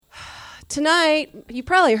tonight, you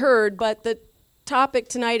probably heard, but the topic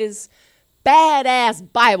tonight is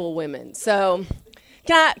badass Bible women. So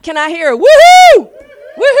can I hear a woohoo?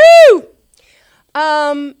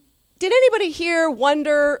 Woohoo! Did anybody here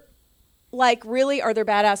wonder, like, really, are there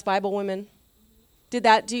badass Bible women? Do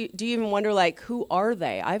you even wonder, like, who are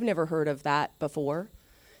they? I've never heard of that before.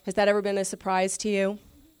 Has that ever been a surprise to you?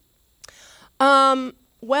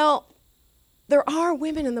 Well, there are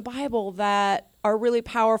women in the Bible that are really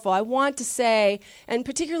powerful. I want to say, and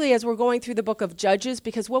particularly as we're going through the book of Judges,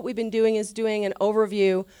 because what we've been doing is doing an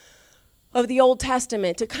overview of the Old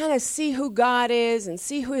Testament to kind of see who God is and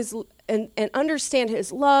see who is and understand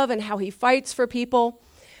his love and how he fights for people.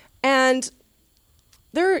 And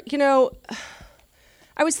there,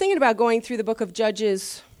 I was thinking about going through the book of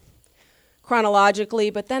Judges chronologically,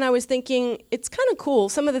 but then I was thinking it's kind of cool.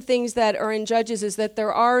 Some of the things that are in Judges is that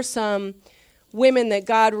there are some women that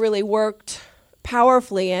God really worked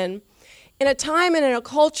powerfully in a time and in a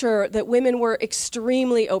culture that women were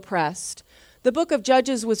extremely oppressed. The book of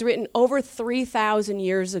Judges was written over 3,000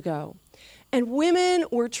 years ago, and women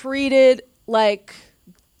were treated like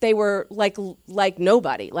they were like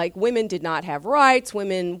nobody. Like, women did not have rights.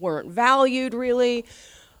 Women weren't valued, really.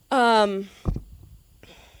 Through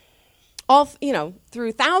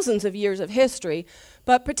thousands of years of history.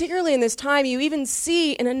 But particularly in this time, you even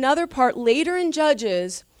see in another part later in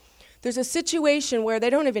Judges, there's a situation where they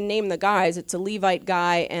don't even name the guys. It's a Levite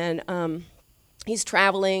guy, and he's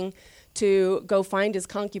traveling to go find his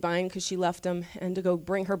concubine because she left him, and to go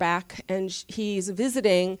bring her back. And he's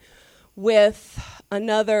visiting with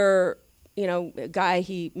another, guy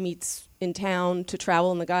he meets in town to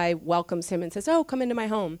travel, and the guy welcomes him and says, "Oh, come into my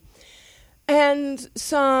home." And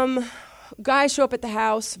some guys show up at the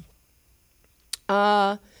house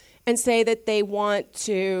and say that they want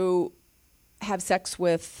to have sex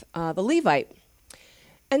with the Levite.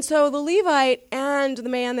 And so the Levite and the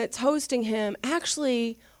man that's hosting him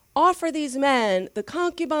actually offer these men the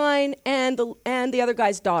concubine and the other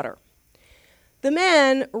guy's daughter. The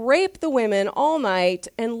men rape the women all night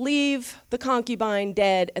and leave the concubine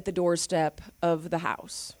dead at the doorstep of the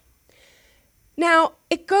house. Now,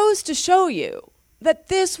 it goes to show you that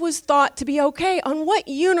this was thought to be okay. On what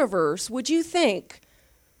universe would you think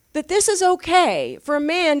that this is okay for a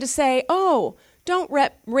man to say, "Oh, don't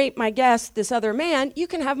rape my guest, this other man, you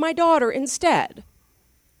can have my daughter instead,"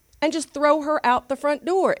 and just throw her out the front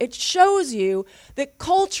door? It shows you that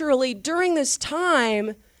culturally, during this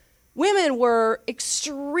time, women were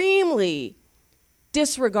extremely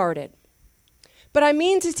disregarded. But I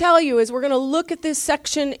mean to tell you, as we're going to look at this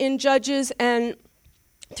section in Judges and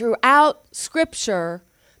throughout Scripture,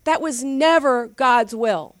 that was never God's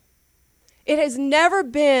will. It has never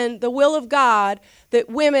been the will of God that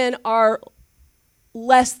women are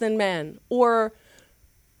less than men, or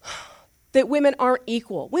that women aren't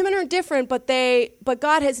equal. Women are different, but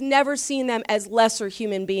God has never seen them as lesser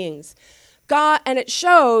human beings. And it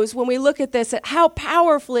shows when we look at this at how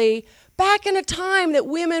powerfully, back in a time that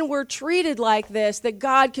women were treated like this, that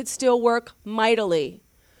God could still work mightily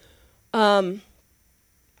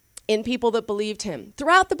in people that believed him.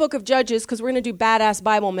 Throughout the book of Judges, because we're going to do badass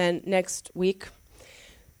Bible men next week,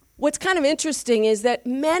 what's kind of interesting is that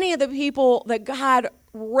many of the people that God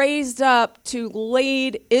raised up to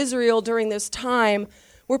lead Israel during this time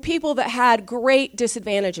were people that had great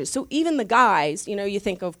disadvantages. So even the guys, you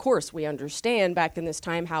think, of course, we understand back in this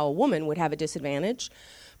time how a woman would have a disadvantage.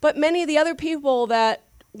 But many of the other people that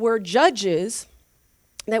were judges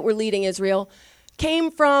that were leading Israel came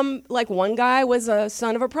from, like, one guy was a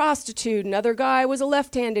son of a prostitute, another guy was a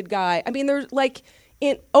left-handed guy. I mean, there's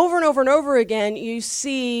over and over and over again, you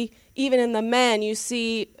see, even in the men, you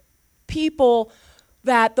see people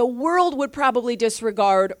that the world would probably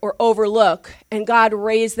disregard or overlook, and God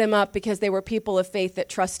raised them up because they were people of faith that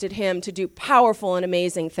trusted him to do powerful and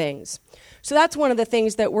amazing things. So that's one of the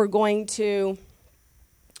things that we're going to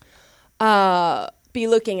be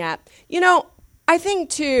looking at. I think,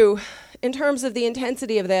 too, in terms of the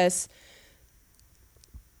intensity of this,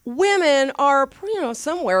 women are,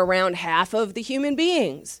 somewhere around half of the human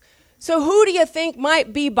beings. So who do you think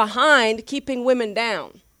might be behind keeping women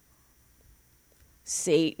down?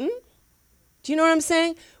 Satan? Do you know what I'm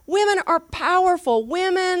saying? Women are powerful.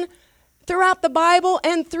 Women, throughout the Bible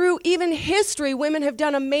and through even history, women have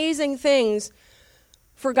done amazing things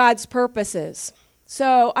for God's purposes.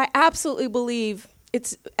 So I absolutely believe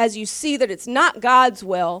it's, as you see, that it's not God's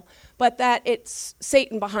will, but that it's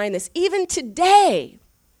Satan behind this. Even today,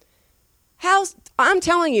 I'm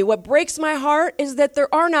telling you, what breaks my heart is that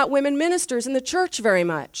there are not women ministers in the church very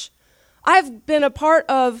much. I've been a part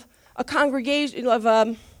of a congregation, of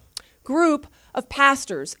a group of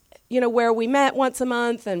pastors, where we met once a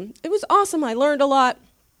month, and it was awesome. I learned a lot.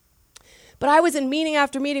 But I was in meeting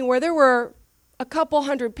after meeting where there were a couple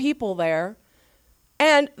hundred people there,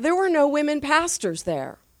 and there were no women pastors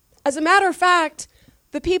there. As a matter of fact,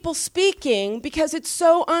 the people speaking, because it's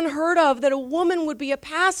so unheard of that a woman would be a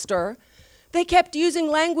pastor, they kept using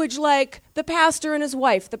language like the pastor and his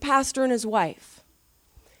wife, the pastor and his wife.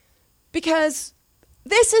 Because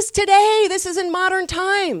this is today. This is in modern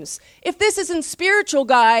times. If this isn't spiritual,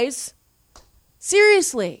 guys,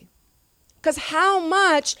 seriously. Because how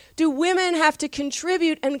much do women have to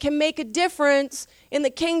contribute and can make a difference in the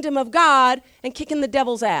kingdom of God and kicking the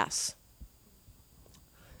devil's ass?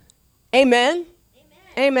 Amen?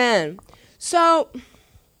 Amen. So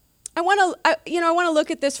I want to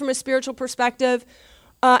look at this from a spiritual perspective.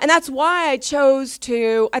 And that's why I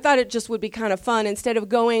thought it just would be kind of fun, instead of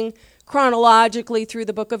going chronologically through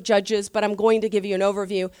the book of Judges, but I'm going to give you an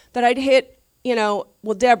overview, that I'd hit,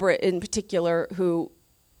 Deborah in particular, who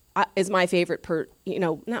is my favorite,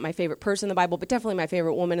 not my favorite person in the Bible, but definitely my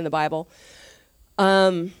favorite woman in the Bible,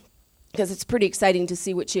 because it's pretty exciting to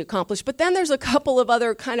see what she accomplished. But then there's a couple of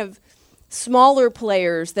other kind of smaller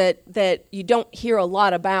players that you don't hear a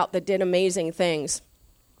lot about that did amazing things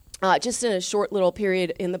just in a short little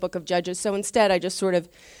period in the book of Judges. So instead, I just sort of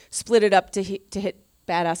split it up to hit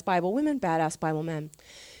badass Bible women, badass Bible men.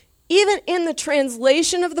 Even in the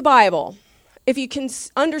translation of the Bible, if you can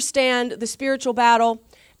understand the spiritual battle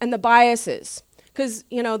and the biases, because,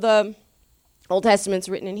 the Old Testament's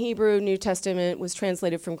written in Hebrew, New Testament was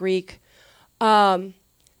translated from Greek. The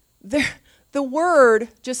word,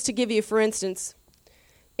 just to give you, for instance,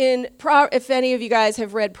 if any of you guys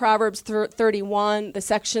have read Proverbs 31, the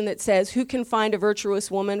section that says, "Who can find a virtuous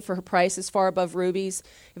woman, for her price is far above rubies?"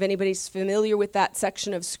 If anybody's familiar with that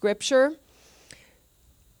section of Scripture,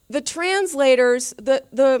 the translators,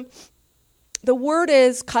 the word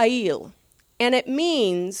is kail, and it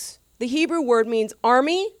means, the Hebrew word means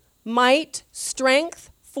army, might, strength,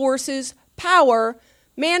 forces, power,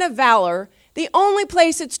 man of valor. The only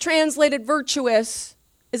place it's translated virtuous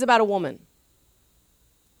is about a woman.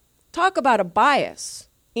 Talk about a bias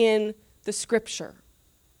in the Scripture.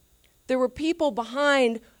 There were people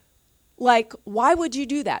behind, like, why would you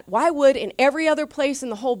do that? Why would, in every other place in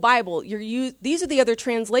the whole Bible, these are the other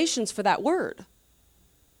translations for that word.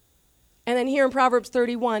 And then here in Proverbs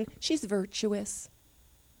 31, she's virtuous.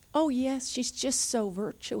 Oh, yes, she's just so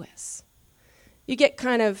virtuous. You get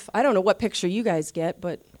kind of, I don't know what picture you guys get,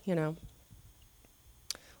 but,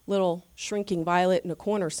 little shrinking violet in a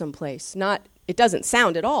corner someplace. It doesn't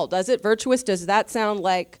sound at all, does it? Virtuous, does that sound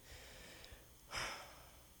like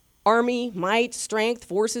army, might, strength,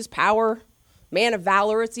 forces, power, man of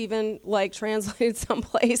valor? It's even like translated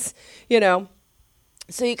someplace,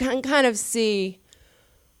 So you can kind of see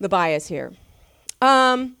the bias here.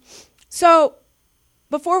 So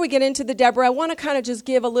before we get into the Deborah, I want to kind of just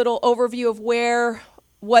give a little overview of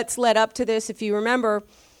what's led up to this. If you remember,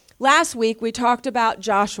 last week we talked about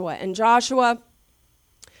Joshua, and Joshua,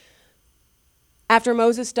 after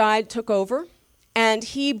Moses died, took over, and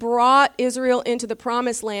he brought Israel into the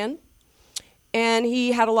promised land, and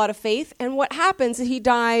he had a lot of faith. And what happens is he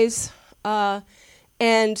dies,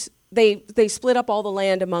 and they split up all the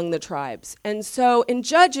land among the tribes. And so in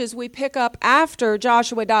Judges, we pick up after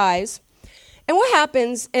Joshua dies, and what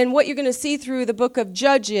happens, and what you're going to see through the book of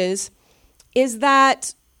Judges, is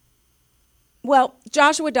that,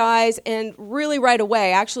 Joshua dies, and really right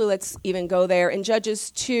away, actually let's even go there, in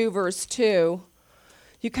Judges 2, verse 2,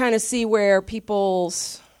 you kind of see where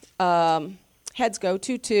people's heads go,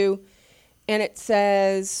 2:2, and it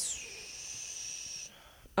says,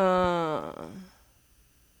 in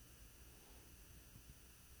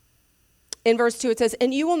verse 2 it says,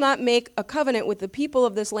 "And you will not make a covenant with the people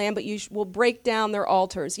of this land, but you will break down their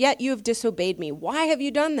altars. Yet you have disobeyed me. Why have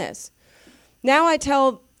you done this? Now I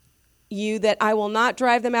tell you that I will not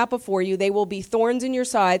drive them out before you. They will be thorns in your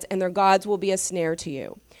sides, and their gods will be a snare to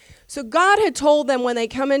you." So God had told them when they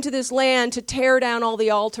come into this land to tear down all the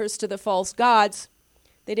altars to the false gods.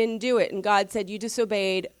 They didn't do it. And God said, "You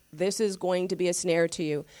disobeyed. This is going to be a snare to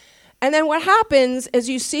you." And then what happens, as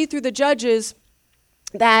you see through the Judges,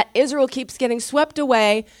 that Israel keeps getting swept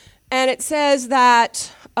away. And it says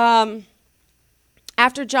that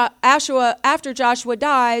after Joshua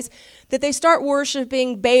dies, that they start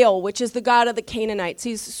worshiping Baal, which is the god of the Canaanites.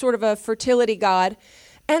 He's sort of a fertility god.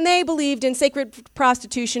 And they believed in sacred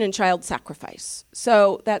prostitution and child sacrifice.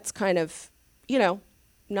 So that's kind of,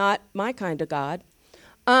 not my kind of God.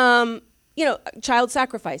 Child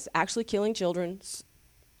sacrifice, actually killing children,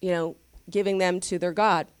 giving them to their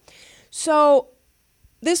God. So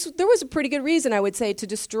there was a pretty good reason, I would say, to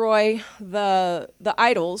destroy the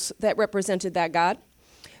idols that represented that god.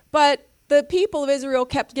 But the people of Israel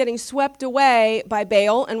kept getting swept away by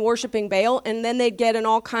Baal and worshiping Baal, and then they'd get in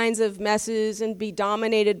all kinds of messes and be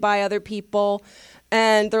dominated by other people,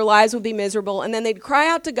 and their lives would be miserable. And then they'd cry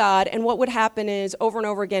out to God, and what would happen is, over and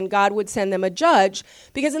over again, God would send them a judge,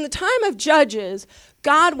 because in the time of Judges,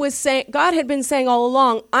 God had been saying all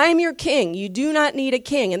along, I'm your king. You do not need a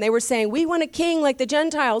king. And they were saying, we want a king like the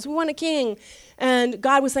Gentiles. We want a king. And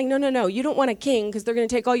God was saying, no, you don't want a king because they're going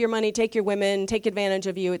to take all your money, take your women, take advantage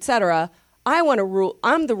of you, etc. I want to rule.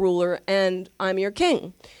 I'm the ruler, and I'm your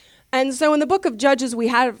king. And so in the book of Judges,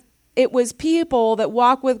 it was people that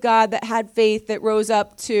walk with God, that had faith, that rose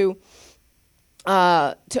up to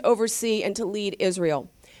oversee and to lead Israel.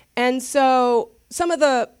 And so some of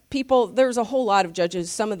the people, there's a whole lot of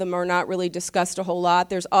judges. Some of them are not really discussed a whole lot.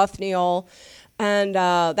 There's Othniel, and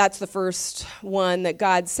that's the first one that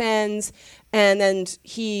God sends. And then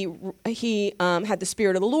he had the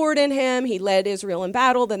Spirit of the Lord in him. He led Israel in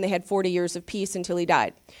battle. Then they had 40 years of peace until he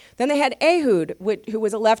died. Then they had Ehud, who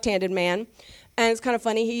was a left-handed man. And it's kind of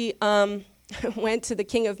funny. He went to the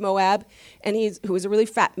king of Moab, and who was a really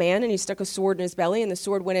fat man, and he stuck a sword in his belly, and the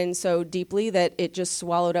sword went in so deeply that it just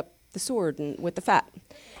swallowed up the sword with the fat.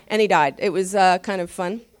 And he died. It was kind of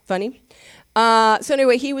funny. So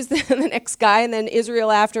anyway, he was the next guy, and then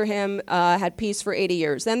Israel after him had peace for 80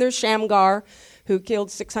 years. Then there's Shamgar, who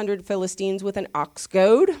killed 600 Philistines with an ox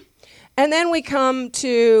goad. And then we come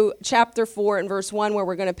to chapter 4 and verse 1, where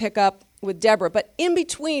we're going to pick up with Deborah. But in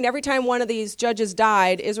between, every time one of these judges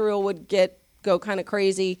died, Israel would go kind of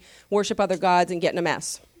crazy, worship other gods, and get in a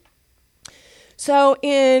mess. So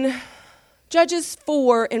in Judges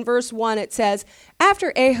 4 in verse 1, it says,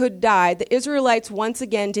 after Ehud died, the Israelites once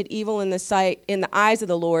again did evil in the eyes of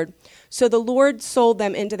the Lord. So the Lord sold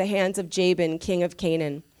them into the hands of Jabin, king of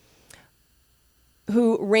Canaan,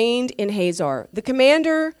 who reigned in Hazor. The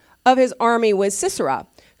commander of his army was Sisera,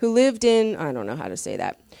 who lived in, I don't know how to say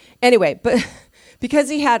that. Anyway, but because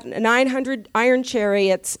he had 900 iron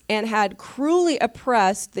chariots and had cruelly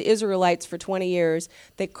oppressed the Israelites for 20 years,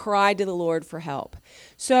 they cried to the Lord for help.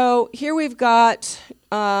 So here we've got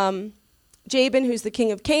Jabin, who's the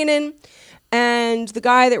king of Canaan, and the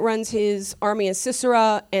guy that runs his army is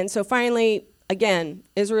Sisera. And so finally, again,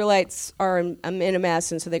 Israelites are in a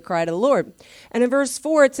mess, and so they cry to the Lord. And in verse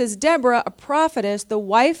 4, it says, Deborah, a prophetess, the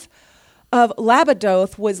wife of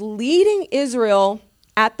Labadoth, was leading Israel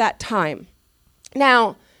at that time.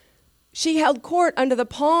 Now, she held court under the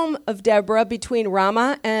palm of Deborah between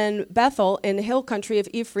Ramah and Bethel in the hill country of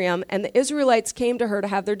Ephraim, and the Israelites came to her to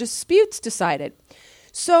have their disputes decided.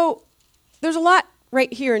 So there's a lot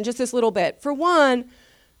right here in just this little bit. For one,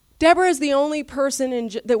 Deborah is the only person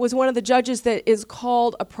that was one of the judges that is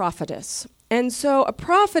called a prophetess. And so a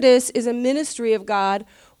prophetess is a ministry of God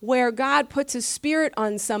where God puts his spirit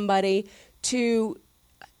on somebody to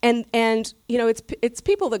And you know, it's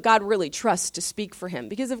people that God really trusts to speak for him.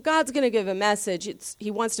 Because if God's going to give a message, he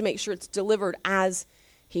wants to make sure it's delivered as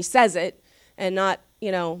he says it and not,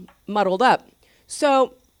 muddled up.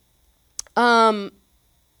 So it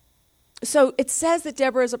says that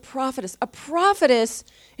Deborah is a prophetess. A prophetess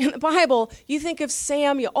in the Bible, you think of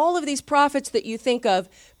Samuel, all of these prophets that you think of,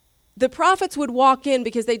 the prophets would walk in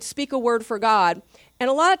because they'd speak a word for God. And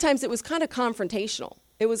a lot of times it was kind of confrontational.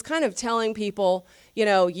 It was kind of telling people,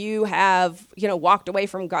 you have, walked away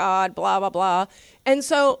from God, blah, blah, blah. And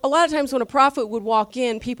so a lot of times when a prophet would walk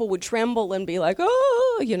in, people would tremble and be like,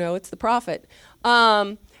 oh, it's the prophet.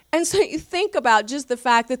 And so you think about just the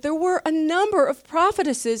fact that there were a number of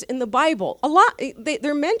prophetesses in the Bible. A lot,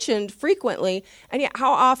 they're mentioned frequently, and yet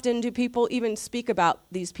how often do people even speak about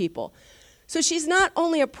these people? So she's not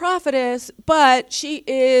only a prophetess, but she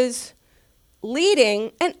is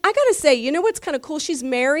leading. And I got to say, what's kind of cool? She's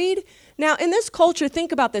married. Now, in this culture,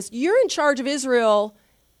 think about this. You're in charge of Israel.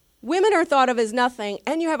 Women are thought of as nothing,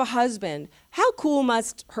 and you have a husband. How cool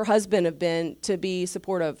must her husband have been to be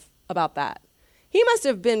supportive about that? He must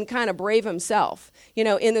have been kind of brave himself,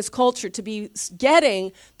 in this culture, to be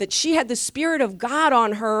getting that she had the Spirit of God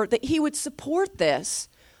on her, that he would support this.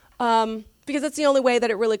 Because that's the only way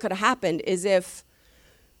that it really could have happened, is if,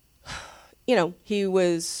 he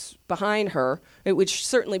was behind her. It would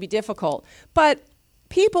certainly be difficult. But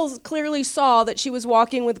people clearly saw that she was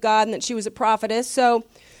walking with God and that she was a prophetess. So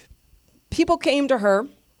people came to her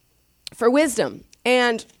for wisdom.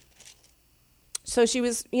 And so she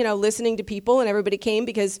was, listening to people, and everybody came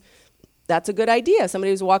because that's a good idea.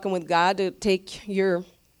 Somebody who's walking with God to take your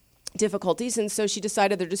difficulties. And so she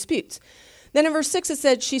decided their disputes. Then in verse 6 it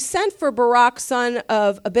said, she sent for Barak, son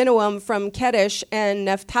of Abinoam from Kedesh and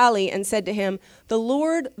Naphtali, and said to him, the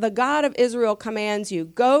Lord, the God of Israel, commands you,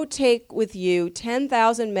 go take with you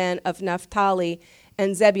 10,000 men of Naphtali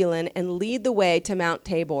and Zebulun and lead the way to Mount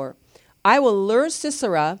Tabor. I will lure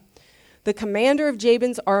Sisera, the commander of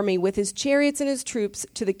Jabin's army, with his chariots and his troops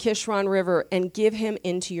to the Kishron River and give him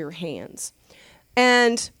into your hands.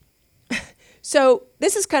 And so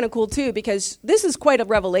this is kind of cool, too, because this is quite a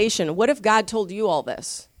revelation. What if God told you all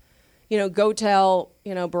this? Go tell,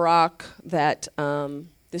 Barak that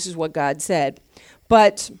this is what God said.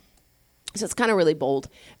 But, so it's kind of really bold.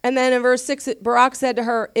 And then in verse 6, Barak said to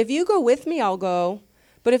her, if you go with me, I'll go.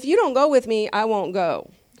 But if you don't go with me, I won't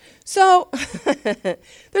go. So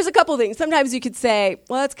there's a couple things. Sometimes you could say,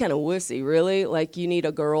 well, that's kind of wussy, really. Like, you need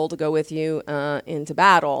a girl to go with you into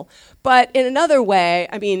battle. But in another way,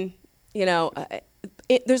 I mean,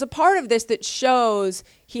 there's a part of this that shows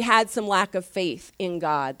he had some lack of faith in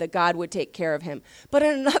God, that God would take care of him. But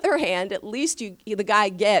on another hand, at least the guy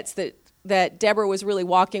gets that Deborah was really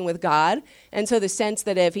walking with God. And so the sense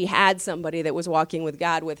that if he had somebody that was walking with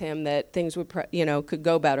God with him, that things would, could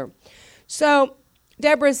go better. So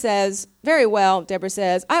Deborah says, very well, Deborah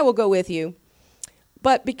says, I will go with you.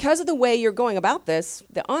 But because of the way you're going about this,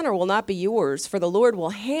 the honor will not be yours, for the Lord will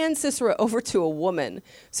hand Sisera over to a woman.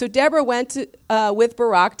 So Deborah went with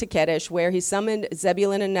Barak to Kedesh, where he summoned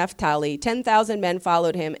Zebulun and Naphtali. 10,000 men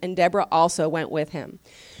followed him, and Deborah also went with him.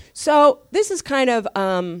 So this is kind of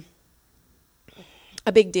a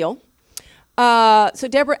big deal. So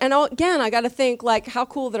Deborah, and again, I got to think, like, how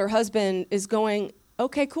cool that her husband is going,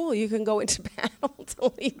 okay, cool, you can go into battle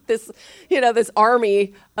to lead this, this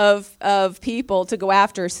army of people to go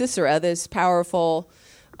after Sisera, this powerful,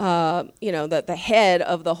 the head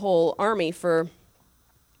of the whole army for,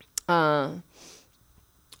 and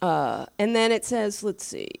then it says, let's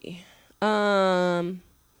see, let's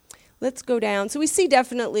go down. So we see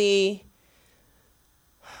definitely,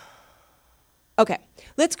 okay,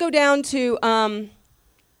 let's go down to,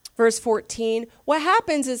 verse 14. What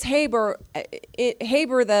happens is Heber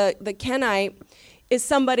the Kenite is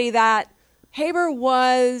somebody that Heber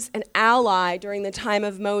was an ally during the time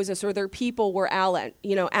of Moses, or their people were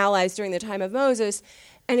allies during the time of Moses.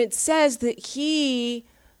 And it says that he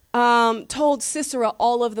told Sisera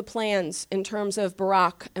all of the plans in terms of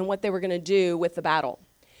Barak and what they were going to do with the battle.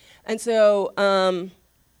 And so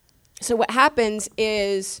what happens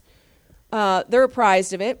is they're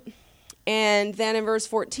apprised of it. And then in verse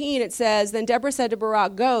 14 it says, then Deborah said to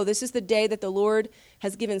Barak, go, this is the day that the Lord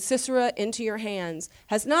has given Sisera into your hands.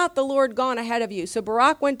 Has not the Lord gone ahead of you? So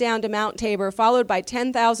Barak went down to Mount Tabor, followed by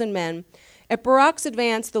 10,000 men. At Barak's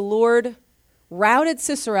advance, the Lord routed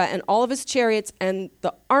Sisera and all of his chariots and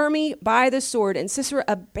the army by the sword, and Sisera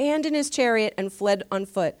abandoned his chariot and fled on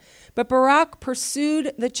foot. But Barak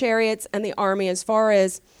pursued the chariots and the army as far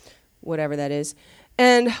as whatever that is,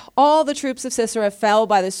 and all the troops of Sisera fell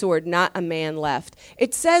by the sword, not a man left.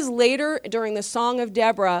 It says later during the Song of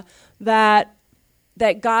Deborah that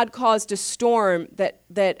God caused a storm that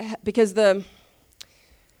because the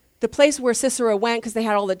place where Sisera went, because they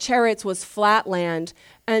had all the chariots, was flat land.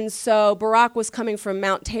 And so Barak was coming from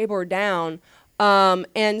Mount Tabor down.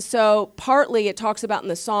 And so partly it talks about in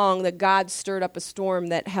the song that God stirred up a storm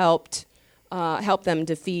that helped them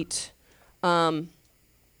defeat the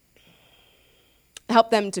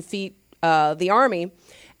army.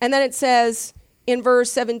 And then it says in verse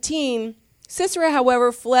 17, Sisera,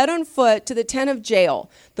 however, fled on foot to the tent of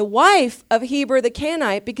Jael, the wife of Heber the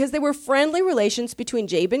Kenite, because they were friendly relations between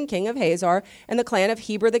Jabin, king of Hazor, and the clan of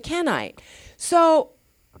Heber the Kenite. So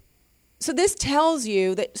this tells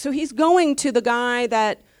you that, so he's going to the guy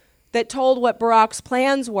that told what Barak's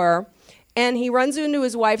plans were, and he runs into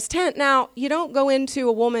his wife's tent. Now, you don't go into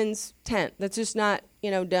a woman's tent. That's just not,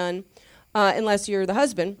 done. Unless you're the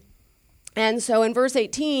husband. And so in verse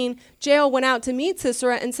 18, Jael went out to meet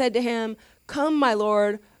Sisera and said to him, come, my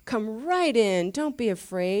lord, come right in. Don't be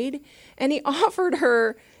afraid. And he offered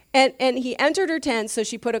her, and he entered her tent, so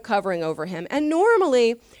she put a covering over him. And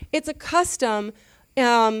normally, it's a custom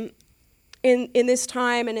in this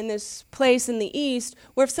time and in this place in the East,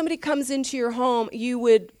 where if somebody comes into your home, you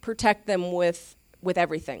would protect them with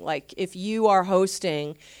everything. Like if you are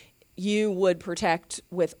hosting, you would protect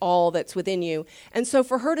with all that's within you. And so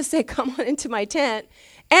for her to say, come on into my tent,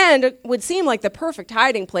 and it would seem like the perfect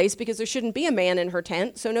hiding place because there shouldn't be a man in her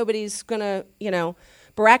tent, so nobody's going to,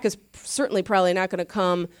 Barak is certainly probably not going to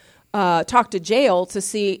come talk to Jael to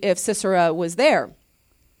see if Sisera was there.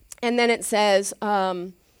 And then it says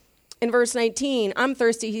in verse 19, I'm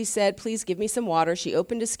thirsty, he said, please give me some water. She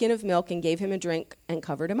opened a skin of milk and gave him a drink and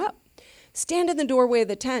covered him up. "Stand in the doorway of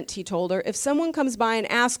the tent," he told her. "If someone comes by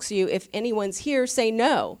and asks you if anyone's here, say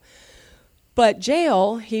no." But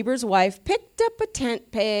Jael, Heber's wife, picked up a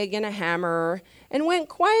tent peg and a hammer and went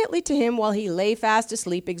quietly to him while he lay fast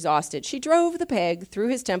asleep, exhausted. She drove the peg through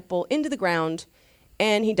his temple into the ground,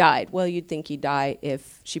 and he died. Well, you'd think he'd die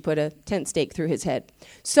if she put a tent stake through his head.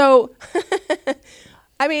 So,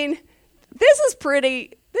 I mean, this is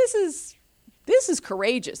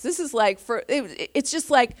courageous. This is like, it's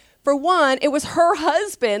just like, for one, it was her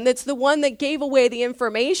husband that's the one that gave away the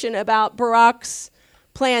information about Barak's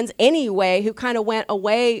plans anyway, who kind of went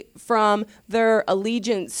away from their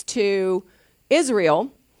allegiance to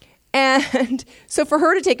Israel. And so for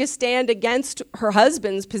her to take a stand against her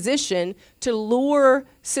husband's position to lure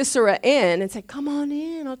Sisera in and say, "Come on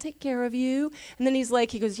in, I'll take care of you." And then he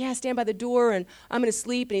goes, "Yeah, stand by the door and I'm going to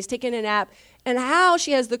sleep." And he's taking a nap. And how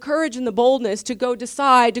she has the courage and the boldness to go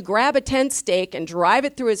decide to grab a tent stake and drive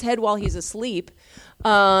it through his head while he's asleep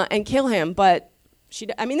and kill him. But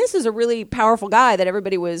this is a really powerful guy that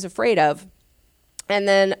everybody was afraid of. And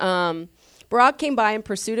then Barak came by in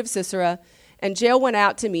pursuit of Sisera, and Jael went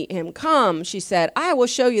out to meet him. "Come," she said, "I will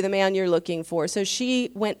show you the man you're looking for." So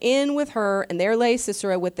she went in with her, and there lay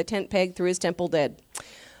Sisera with the tent peg through his temple dead.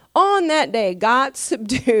 On that day, God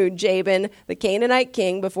subdued Jabin, the Canaanite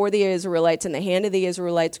king, before the Israelites, and the hand of the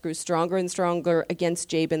Israelites grew stronger and stronger against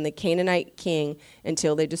Jabin, the Canaanite king,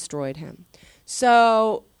 until they destroyed him.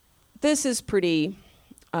 So this is pretty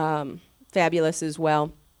fabulous as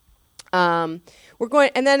well. And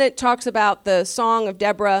then it talks about the Song of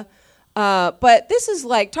Deborah. But this is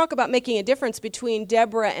talk about making a difference between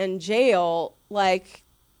Deborah and Jael.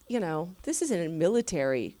 This is in a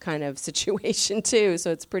military kind of situation too,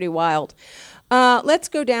 so it's pretty wild. Let's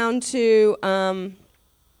go down to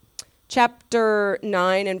chapter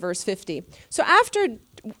 9 and verse 50. So after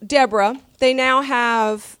Deborah, they now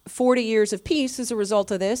have 40 years of peace as a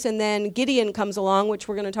result of this, and then Gideon comes along, which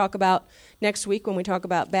we're going to talk about next week when we talk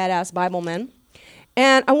about badass Bible men.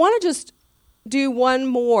 And I want to just do one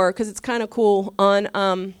more because it's kind of cool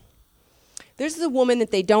on there's the woman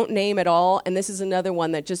that they don't name at all, and this is another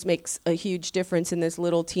one that just makes a huge difference in this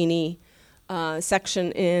little teeny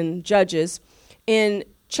section in Judges. In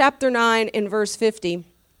chapter 9 in verse 50,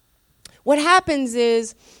 what happens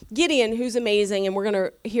is Gideon, who's amazing, and we're going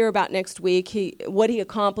to hear about next week, what he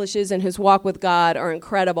accomplishes in his walk with God are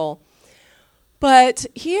incredible. But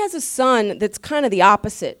he has a son that's kind of the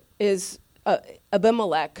opposite, is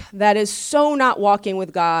Abimelech, that is so not walking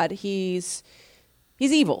with God. He's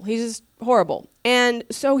evil. He's just horrible. And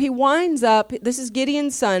so he winds up, this is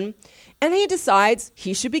Gideon's son, and he decides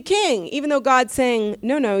he should be king. Even though God's saying,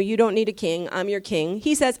 no, you don't need a king. I'm your king.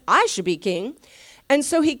 He says, I should be king. And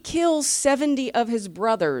so he kills 70 of his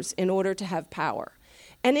brothers in order to have power.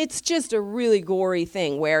 And it's just a really gory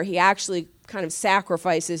thing where he actually kind of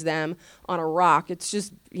sacrifices them on a rock. It's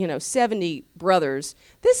just, 70 brothers.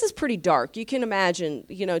 This is pretty dark. You can imagine,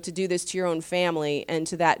 to do this to your own family and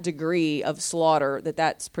to that degree of slaughter,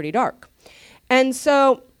 that's pretty dark. And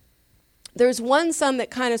so there's one son that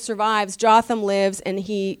kind of survives. Jotham lives, and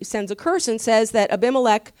he sends a curse and says that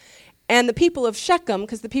Abimelech and the people of Shechem,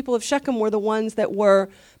 because the people of Shechem were the ones that were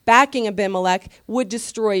backing Abimelech, would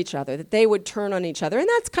destroy each other, that they would turn on each other. And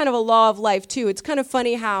that's kind of a law of life, too. It's kind of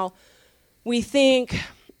funny how we think,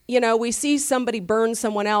 we see somebody burn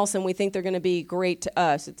someone else and we think they're going to be great to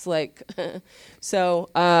us. It's like,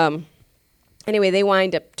 anyway, they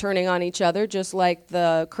wind up turning on each other, just like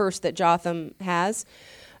the curse that Jotham has.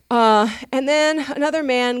 And then another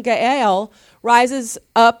man, Gaal, rises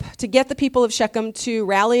up to get the people of Shechem to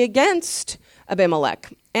rally against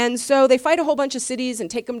Abimelech. And so they fight a whole bunch of cities and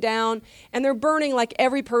take them down, and they're burning like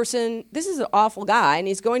every person. This is an awful guy, and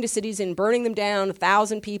he's going to cities and burning them down,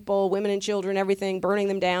 1,000 people, women and children, everything, burning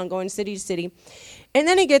them down, going city to city. And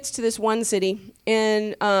then he gets to this one city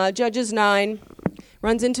in Judges 9,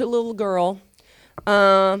 runs into a little girl.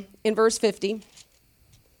 In verse 50,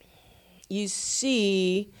 you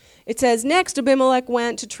see, it says, Next Abimelech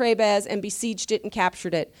went to Trebez and besieged it and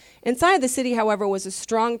captured it. Inside the city, however, was a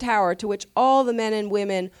strong tower to which all the men and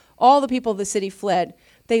women, all the people of the city fled.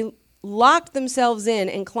 They locked themselves in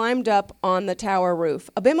and climbed up on the tower roof.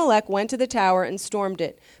 Abimelech went to the tower and stormed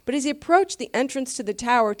it. But as he approached the entrance to the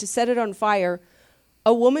tower to set it on fire,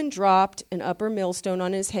 a woman dropped an upper millstone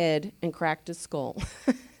on his head and cracked his skull.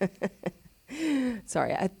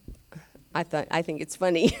 Sorry, I think it's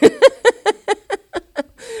funny.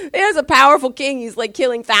 There's a powerful king. He's like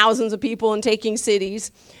killing thousands of people and taking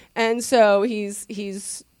cities. And so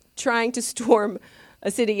he's trying to storm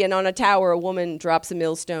a city, and on a tower a woman drops a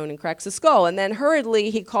millstone and cracks a skull. And then hurriedly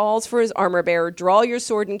he calls for his armor bearer, draw your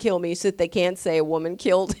sword and kill me, so that they can't say a woman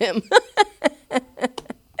killed him.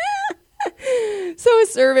 So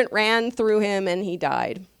his servant ran through him and he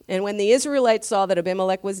died. And when the Israelites saw that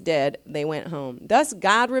Abimelech was dead, they went home. Thus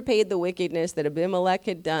God repaid the wickedness that Abimelech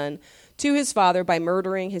had done to his father by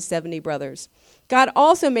murdering his 70 brothers. God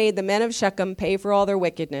also made the men of Shechem pay for all their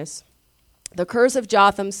wickedness. The curse of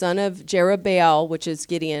Jotham, son of Jerubbaal, which is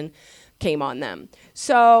Gideon, came on them.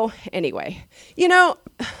 So anyway, this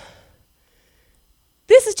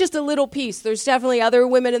is just a little piece. There's definitely other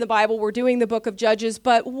women in the Bible. We're doing the book of Judges,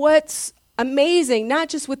 but what's amazing, not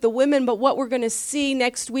just with the women, but what we're going to see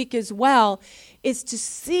next week as well, is to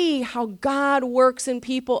see how God works in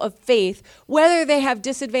people of faith, whether they have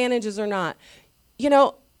disadvantages or not.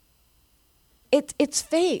 It's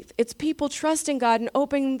faith. It's people trusting God and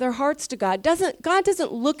opening their hearts to God. God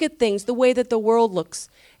doesn't look at things the way that the world looks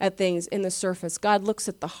at things in the surface. God looks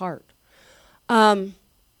at the heart and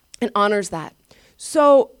honors that.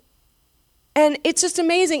 So, and it's just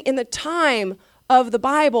amazing in the time of the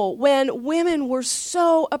Bible when women were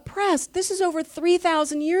so oppressed. This is over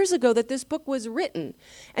 3,000 years ago that this book was written.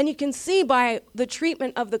 And you can see by the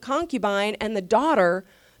treatment of the concubine and the daughter,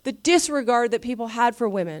 the disregard that people had for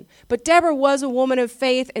women. But Deborah was a woman of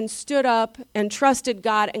faith and stood up and trusted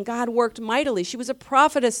God, and God worked mightily. She was a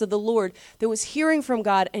prophetess of the Lord that was hearing from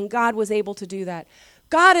God, and God was able to do that.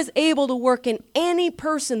 God is able to work in any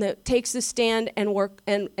person that takes a stand and work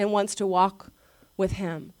and wants to walk with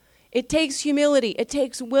him. It takes humility. It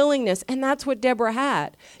takes willingness. And that's what Deborah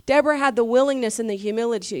had. Deborah had the willingness and the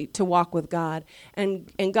humility to walk with God. And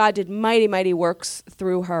God did mighty, mighty works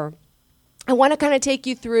through her. I want to kind of take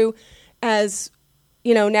you through as,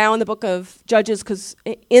 now in the book of Judges, because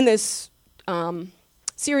in this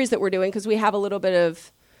series that we're doing, because we have a little bit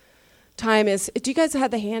of time, do you guys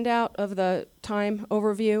have the handout of the time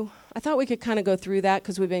overview? I thought we could kind of go through that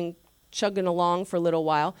because we've been chugging along for a little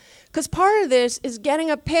while. Because part of this is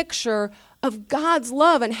getting a picture of God's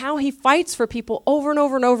love and how he fights for people over and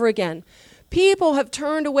over and over again. People have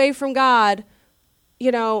turned away from God,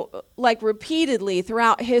 like repeatedly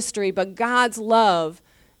throughout history, but God's love,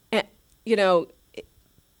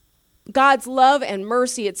 God's love and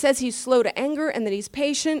mercy, it says he's slow to anger and that he's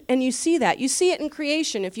patient, and you see that. You see it in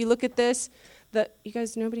creation. If you look at this, you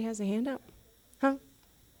guys, nobody has a handout? Huh?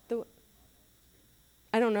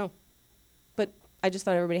 I don't know. But I just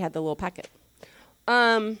thought everybody had the little packet.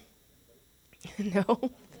 No.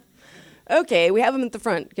 Okay, we have them at the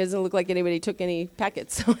front. It doesn't look like anybody took any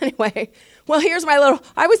packets. So anyway, well, here's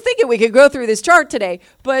I was thinking we could go through this chart today.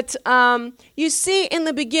 But you see in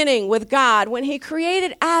the beginning with God, when he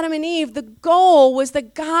created Adam and Eve, the goal was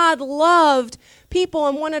that God loved people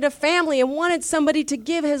and wanted a family and wanted somebody to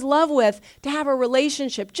give his love with, to have a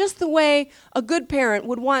relationship, just the way a good parent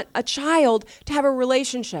would want a child to have a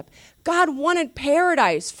relationship. God wanted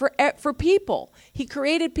paradise for people. He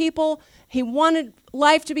created people. He wanted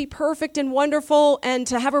life to be perfect and wonderful and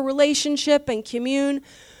to have a relationship and commune.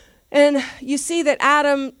 And you see that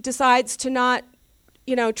Adam decides to not,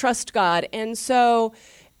 trust God. And so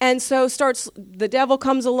the devil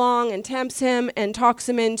comes along and tempts him and talks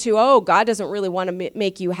him into, God doesn't really want to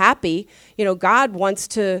make you happy. God wants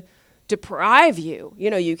to deprive you.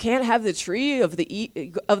 You can't have the tree of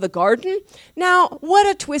the garden. Now, what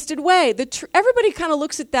a twisted way. Everybody kind of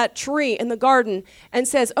looks at that tree in the garden and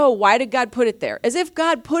says, why did God put it there? As if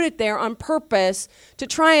God put it there on purpose to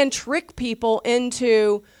try and trick people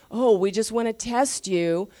into, we just want to test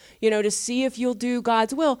you, to see if you'll do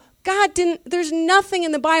God's will. God didn't, there's nothing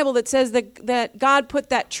in the Bible that says that God put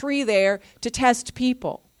that tree there to test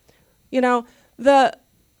people.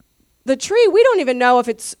 The tree, we don't even know if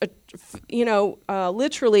it's,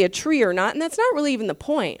 literally a tree or not, and that's not really even the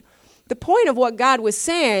point. The point of what God was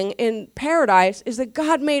saying in paradise is that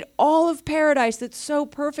God made all of paradise that's so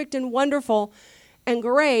perfect and wonderful and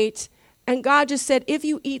great, and God just said, if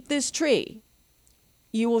you eat this tree,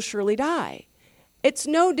 you will surely die. It's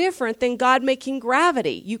no different than God making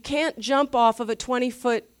gravity. You can't jump off of a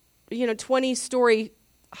 20-story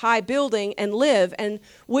high building and live. And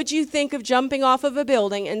would you think of jumping off of a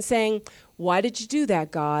building and saying, why did you do that,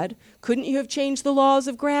 God? Couldn't you have changed the laws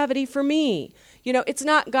of gravity for me? It's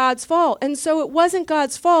not God's fault. And so it wasn't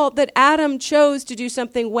God's fault that Adam chose to do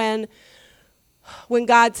something when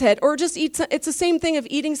God said, or just eat. It's the same thing of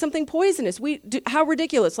eating something poisonous. How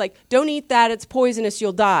ridiculous. Like, don't eat that. It's poisonous.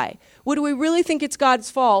 You'll die. Would we really think it's God's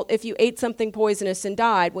fault if you ate something poisonous and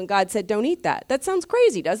died when God said, don't eat that? That sounds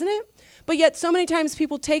crazy, doesn't it? But yet so many times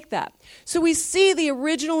people take that. So we see the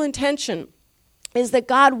original intention is that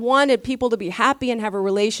God wanted people to be happy and have a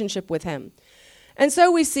relationship with him. And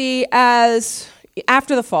so we see as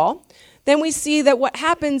after the fall, then we see that what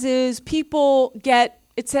happens is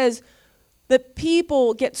it says that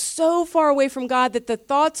people get so far away from God that the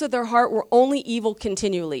thoughts of their heart were only evil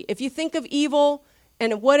continually. If you think of evil,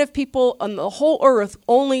 and what if people on the whole earth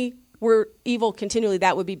only were evil continually,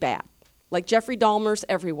 that would be bad. Like Jeffrey Dahmer's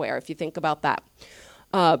everywhere, if you think about that.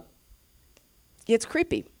 It's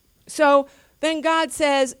creepy. So then it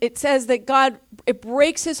says that it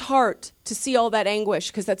breaks his heart to see all that anguish,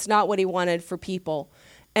 because that's not what he wanted for people.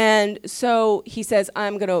 And so he says,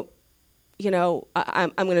 I'm going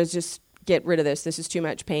to just get rid of this. This is too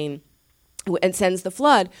much pain. And sends the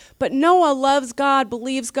flood. But Noah loves God,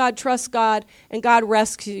 believes God, trusts God, and God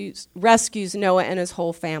rescues Noah and his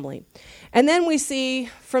whole family. And then we see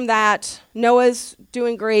from that, Noah's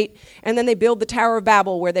doing great, and then they build the Tower of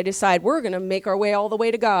Babel, where they decide, we're going to make our way all the way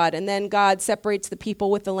to God. And then God separates the people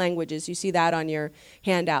with the languages. You see that on your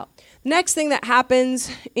handout. The next thing that happens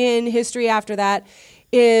in history after that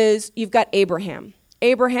is you've got Abraham.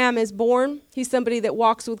 Abraham is born. He's somebody that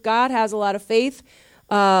walks with God, has a lot of faith.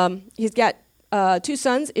 He's got 2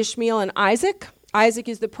 sons, Ishmael and Isaac. Isaac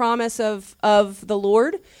is the promise of the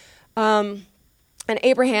Lord. And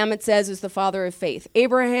Abraham, it says, is the father of faith.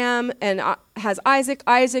 Abraham has Isaac.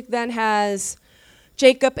 Isaac then has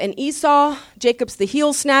Jacob and Esau. Jacob's the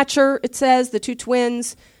heel snatcher, it says, the 2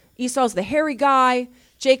 twins. Esau's the hairy guy.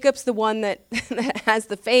 Jacob's the one that has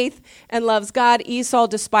the faith and loves God. Esau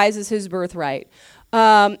despises his birthright.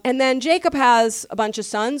 And then Jacob has a bunch of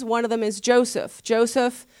sons. One of them is Joseph.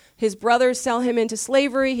 Joseph, his brothers sell him into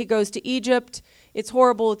slavery. He goes to Egypt. It's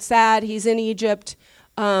horrible. It's sad. He's in Egypt.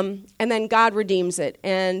 And then God redeems it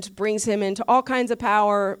and brings him into all kinds of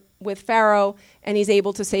power with Pharaoh, and he's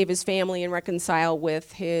able to save his family and reconcile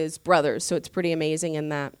with his brothers. So it's pretty amazing in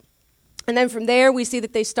that. And then from there, we see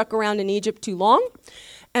that they stuck around in Egypt too long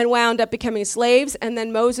and wound up becoming slaves. And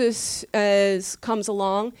then Moses comes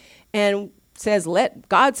along and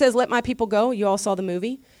God says, let my people go. You all saw the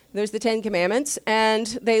movie. There's the 10 Commandments. And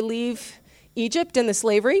they leave Egypt and the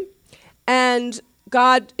slavery. And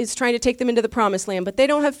God is trying to take them into the promised land. But they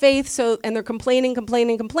don't have faith, and they're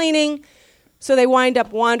complaining. So they wind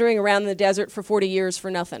up wandering around the desert for 40 years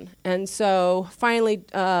for nothing. And so finally,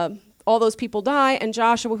 all those people die, and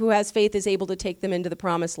Joshua, who has faith, is able to take them into the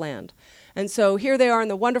promised land. And so here they are in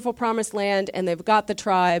the wonderful promised land, and they've got the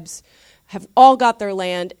tribes, have all got their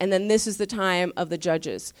land, and then this is the time of the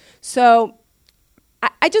judges. So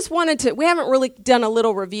I just wanted we haven't really done a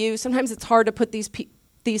little review. Sometimes it's hard to put these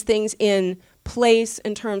things in place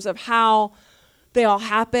in terms of how they all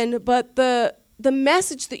happen, but the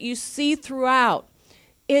message that you see throughout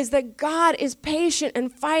is that God is patient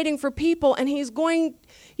and fighting for people, and he's going,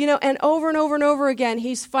 and over and over and over again,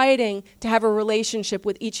 he's fighting to have a relationship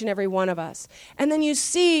with each and every one of us. And then you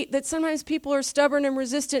see that sometimes people are stubborn and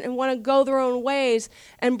resistant and want to go their own ways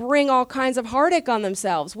and bring all kinds of heartache on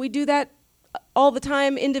themselves. We do that all the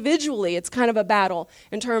time individually. It's kind of a battle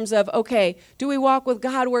in terms of, okay, do we walk with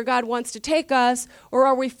God where God wants to take us, or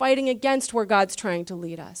are we fighting against where God's trying to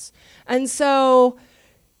lead us? And so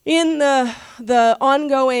in the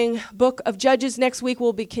ongoing book of Judges next week,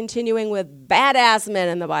 we'll be continuing with badass men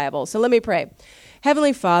in the Bible. So let me pray.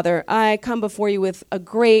 Heavenly Father, I come before you with a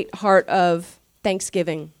great heart of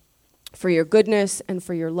thanksgiving for your goodness and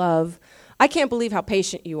for your love. I can't believe how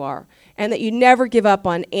patient you are, and that you never give up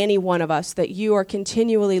on any one of us, that you are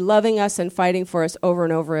continually loving us and fighting for us over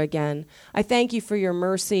and over again. I thank you for your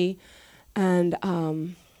mercy, and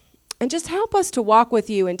just help us to walk with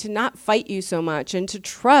you and to not fight you so much, and to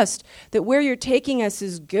trust that where you're taking us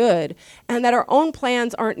is good, and that our own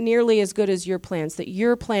plans aren't nearly as good as your plans, that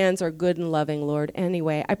your plans are good and loving, Lord.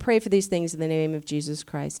 Anyway, I pray for these things in the name of Jesus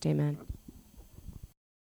Christ. Amen.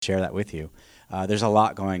 Share that with you. There's a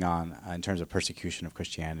lot going on in terms of persecution of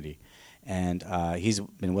Christianity, and he's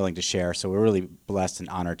been willing to share, so we're really blessed and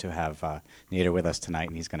honored to have Nader with us tonight,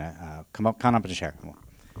 and he's going to come up and share.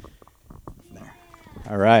 There.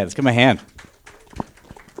 All right, let's give him a hand.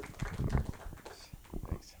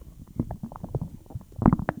 Thanks.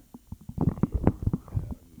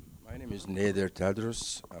 My name is Nader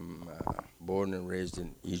Tadros. I'm born and raised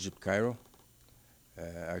in Egypt, Cairo.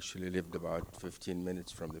 Actually lived about 15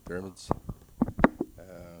 minutes from the pyramids.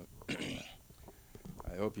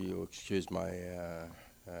 I hope you excuse my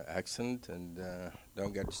accent and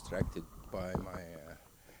don't get distracted by my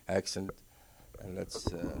accent. And let's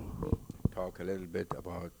talk a little bit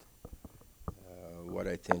about what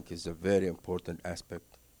I think is a very important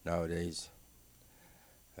aspect nowadays.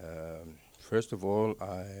 First of all,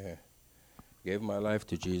 I gave my life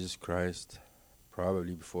to Jesus Christ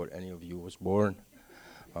probably before any of you was born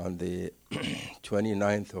on the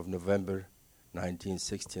 29th of November,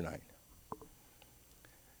 1969.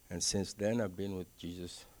 And since then, I've been with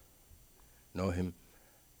Jesus, know him,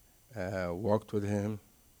 walked with him,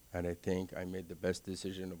 and I think I made the best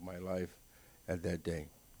decision of my life at that day.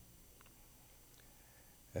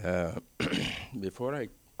 Before I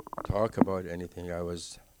talk about anything, I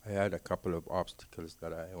had a couple of obstacles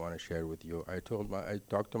that I want to share with you. I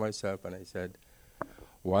talked to myself and I said,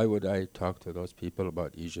 why would I talk to those people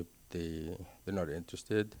about Egypt? They're not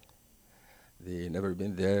interested. They never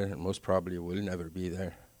been there, and most probably will never be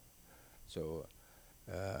there. So,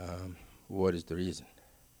 what is the reason?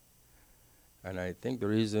 And I think the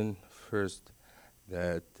reason, first,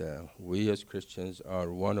 that we as Christians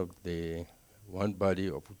are one body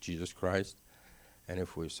of Jesus Christ, and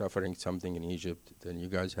if we're suffering something in Egypt, then you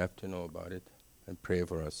guys have to know about it and pray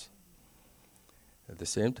for us. At the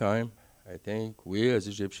same time, I think we as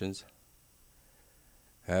Egyptians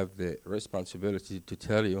have the responsibility to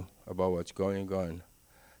tell you about what's going on.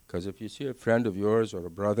 Because if you see a friend of yours or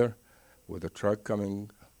a brother with a truck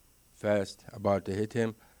coming fast, about to hit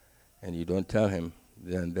him, and you don't tell him,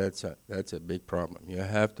 then that's a big problem. You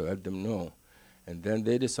have to let them know. And then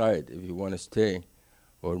they decide if you want to stay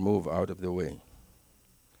or move out of the way.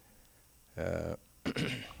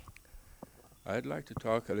 I'd like to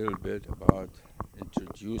talk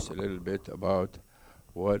introduce a little bit about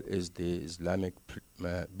what is the Islamic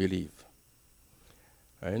belief.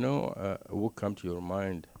 I know it will come to your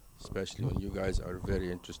mind, especially when you guys are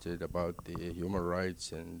very interested about the human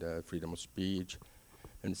rights and freedom of speech,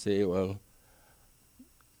 and say, well,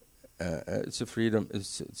 it's a freedom.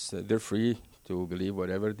 They're free to believe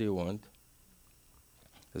whatever they want.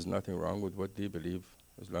 There's nothing wrong with what they believe,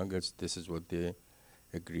 as long as this is what they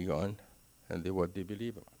agree on and what they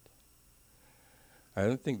believe about. I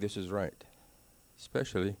don't think this is right,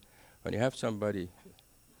 especially when you have somebody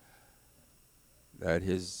that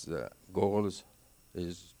his goals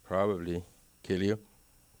is probably kill you,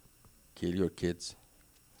 kill your kids,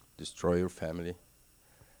 destroy your family.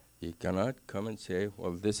 He cannot come and say,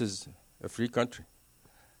 well, this is a free country.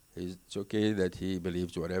 It's okay that he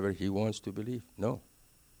believes whatever he wants to believe. No.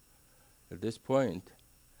 At this point,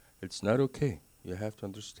 it's not okay. You have to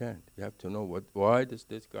understand. You have to know why does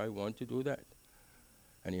this guy want to do that?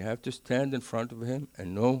 And you have to stand in front of him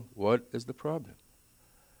and know what is the problem.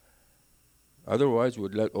 Otherwise,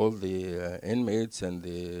 we'd let all the inmates and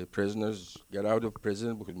the prisoners get out of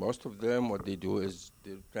prison, because most of them, what they do is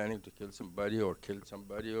they're planning to kill somebody or kill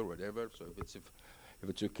somebody or whatever. So if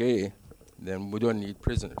it's okay, then we don't need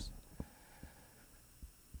prisoners.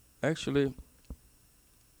 Actually,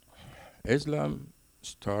 Islam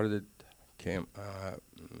came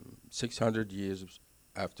 600 years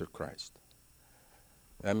after Christ.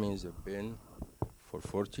 That means it's been for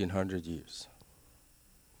 1,400 years.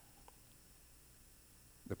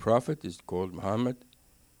 The prophet is called Muhammad.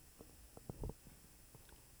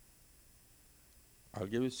 I'll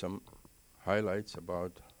give you some highlights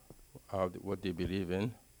about what they believe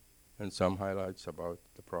in, and some highlights about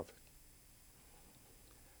the prophet.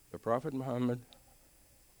 The prophet Muhammad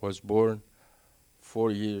was born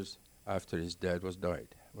 4 years after his dad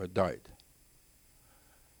died.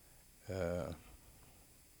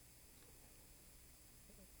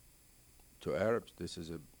 To Arabs, this is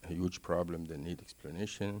a huge problem that need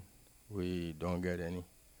explanation. We don't get any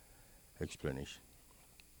explanation.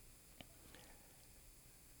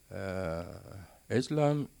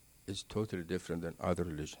 Islam is totally different than other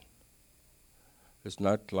religions. It's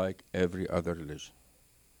not like every other religion.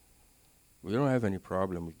 We don't have any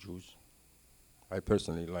problem with Jews. I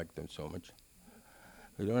personally like them so much.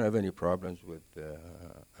 We don't have any problems with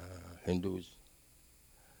Hindus,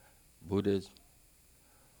 Buddhists.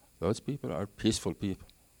 Those people are peaceful people.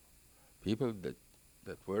 People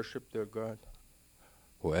that worship their God,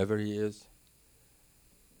 whoever he is,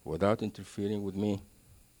 without interfering with me.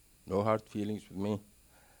 No hard feelings with me.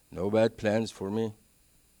 No bad plans for me.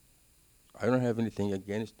 I don't have anything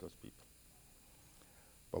against those people.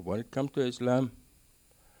 But when it comes to Islam,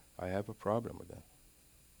 I have a problem with that.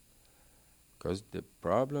 Because the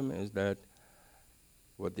problem is that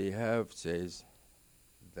what they have says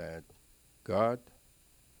that God,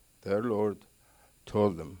 their Lord,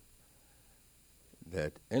 told them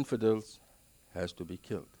that infidels has to be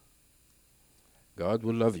killed. God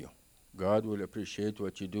will love you. God will appreciate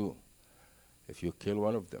what you do if you kill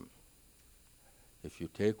one of them, if you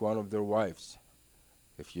take one of their wives,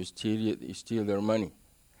 if you steal their money,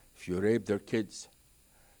 if you rape their kids.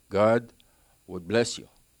 God would bless you.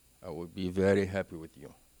 I would be very happy with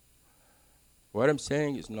you. What I'm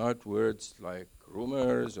saying is not words like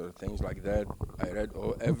rumors or things like that. I read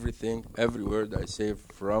every word I say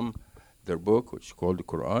from their book, which is called the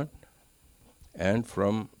Quran. and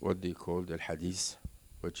from what they call the hadith,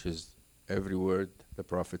 which is every word the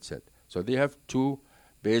Prophet said. So they have two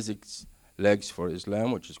basic legs for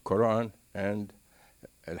Islam, which is Quran and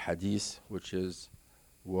al-Hadith, which is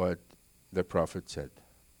what the Prophet said.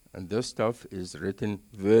 And this stuff is written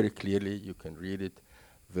very clearly. You can read it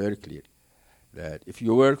very clearly. That if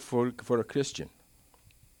you work for a Christian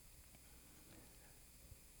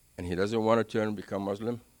and he doesn't want to turn and become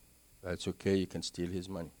Muslim, that's okay. You can steal his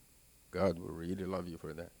money. God will really love you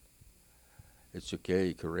for that. It's okay.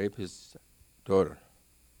 You can rape his daughter.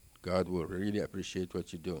 God will really appreciate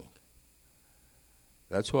what you're doing.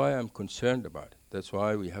 That's why I'm concerned about it. That's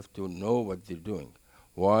why we have to know what they're doing.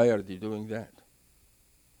 Why are they doing that?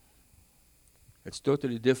 It's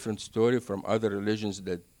totally different story from other religions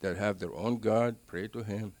that have their own God, pray to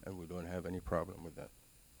him, and we don't have any problem with that.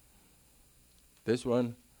 This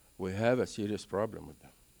one, we have a serious problem with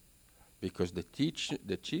them. Because the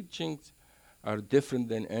teachings are different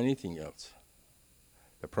than anything else.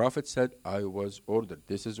 The Prophet said, I was ordered.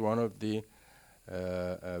 This is one of the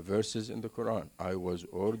verses in the Quran. I was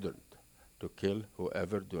ordered to kill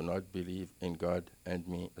whoever do not believe in God and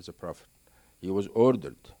me as a prophet. He was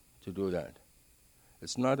ordered to do that.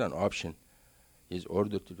 It's not an option. He's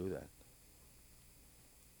ordered to do that.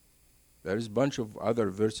 There is a bunch of other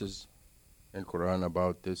verses in Quran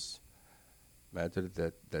about this matter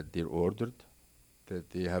that they're ordered, that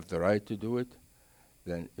they have the right to do it.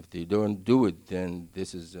 Then if they don't do it, then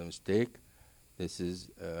this is a mistake. This is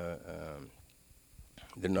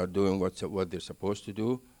they're not doing what they're supposed to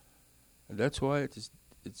do. And that's why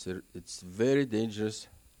it's very dangerous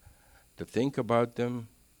to think about them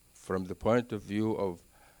from the point of view of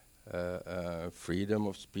freedom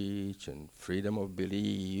of speech and freedom of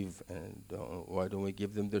belief, and why don't we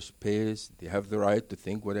give them their space? They have the right to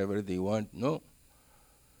think whatever they want. No,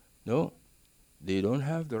 they don't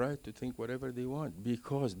have the right to think whatever they want,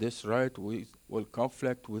 because this right will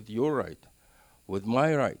conflict with your right, with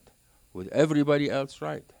my right, with everybody else's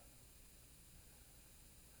right.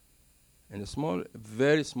 In a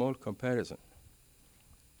very small comparison,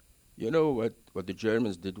 you know what the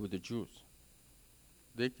Germans did with the Jews?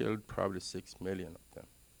 They killed probably 6 million of them,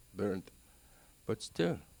 burned them. But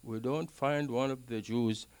still, we don't find one of the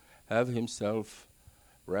Jews have himself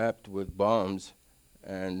wrapped with bombs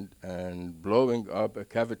and blowing up a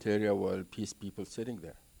cafeteria while peace people sitting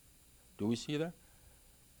there. Do we see that?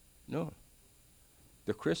 No.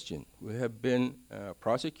 The Christian, we have been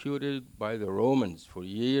prosecuted by the Romans for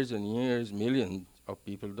years and years. Millions of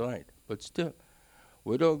people died. But still,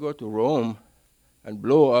 we don't go to Rome and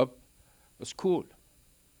blow up a school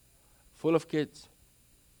full of kids.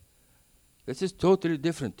 This is totally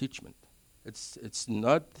different teachment. It's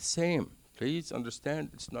not the same. Please understand,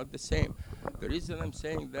 it's not the same. The reason I'm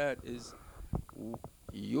saying that is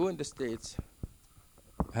you in the States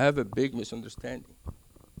have a big misunderstanding.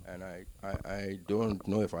 And I don't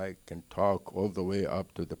know if I can talk all the way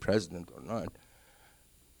up to the president or not.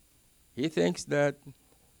 He thinks that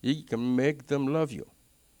he can make them love you.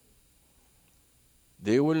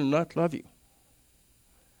 They will not love you.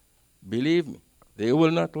 Believe me, they will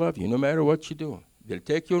not love you no matter what you do. They'll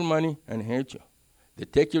take your money and hate you. They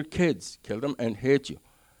take your kids, kill them, and hate you.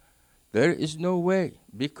 There is no way,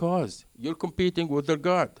 because you're competing with their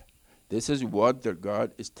God. This is what their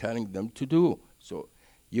God is telling them to do. So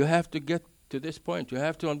you have to get to this point. You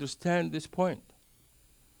have to understand this point.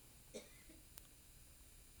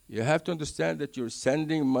 You have to understand that you're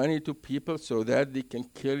sending money to people so that they can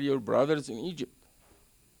kill your brothers in Egypt.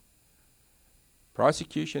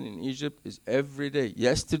 Prosecution in Egypt is every day.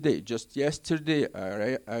 Just yesterday,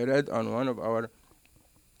 I read on one of our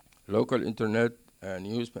local internet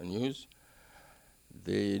news.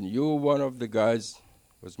 They knew one of the guys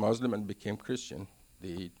was Muslim and became Christian.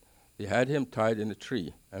 They had him tied in a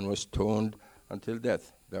tree and was stoned until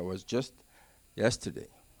death. That was just yesterday.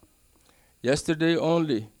 Yesterday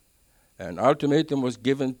only, an ultimatum was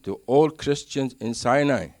given to all Christians in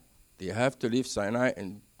Sinai. They have to leave Sinai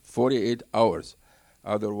in 48 hours.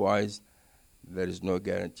 Otherwise, there is no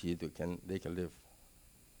guarantee they can live.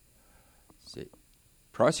 See,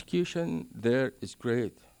 prosecution there is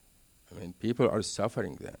great. I mean, people are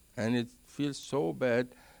suffering there. And it feels so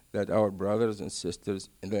bad that our brothers and sisters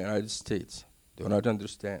in the United States do not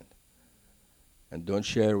understand and don't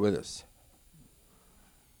share with us.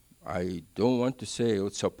 I don't want to say I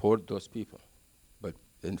would support those people, but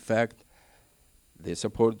in fact, they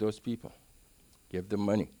support those people. Give them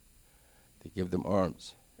money. They give them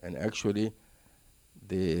arms. And actually,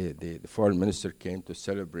 the foreign minister came to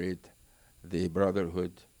celebrate the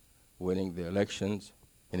Brotherhood winning the elections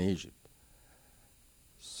in Egypt.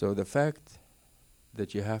 So the fact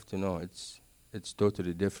that you have to know, it's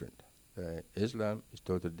totally different. Islam is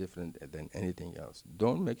totally different than anything else.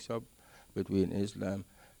 Don't mix up between Islam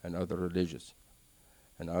and other religions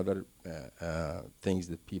and other things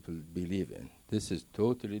that people believe in. This is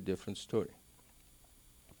totally different story.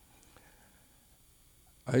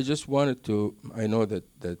 I just wanted to, I know that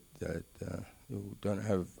you don't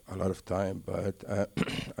have a lot of time, but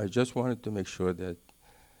I just wanted to make sure that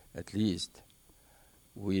at least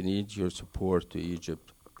we need your support to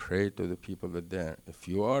Egypt. Pray to the people that are there. If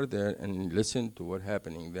you are there and listen to what's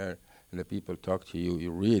happening there, and the people talk to you,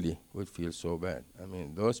 you really would feel so bad. I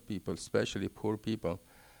mean, those people, especially poor people,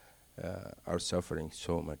 are suffering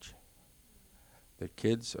so much. The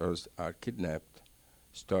kids are kidnapped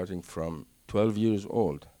starting from 12 years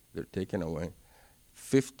old. They're taken away.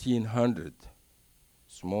 1,500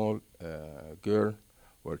 small girls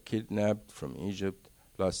were kidnapped from Egypt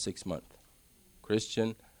last 6 months.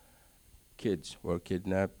 Christian kids were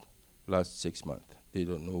kidnapped last 6 months. They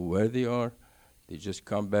don't know where they are. They just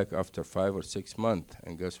come back after 5 or 6 months,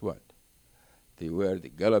 and guess what? They wear the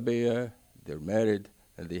galabeya, they're married,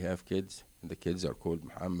 and they have kids, and the kids are called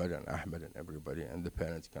Muhammad and Ahmed and everybody, and the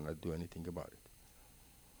parents cannot do anything about it.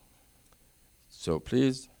 So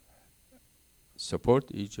please support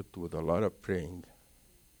Egypt with a lot of praying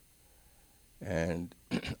and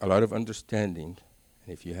a lot of understanding.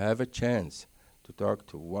 And if you have a chance to talk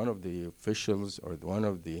to one of the officials or one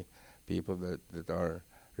of the people that are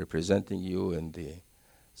representing you in the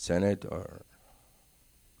Senate, or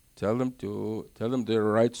tell them the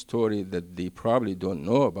right story that they probably don't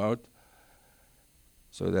know about,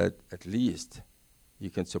 so that at least you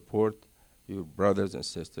can support your brothers and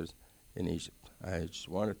sisters in Egypt. I just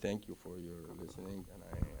want to thank you for your listening, and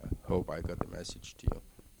I hope I got the message to you.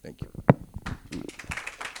 Thank you.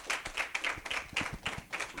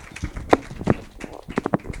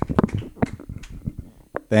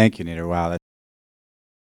 Thank you, Nidar. Wow,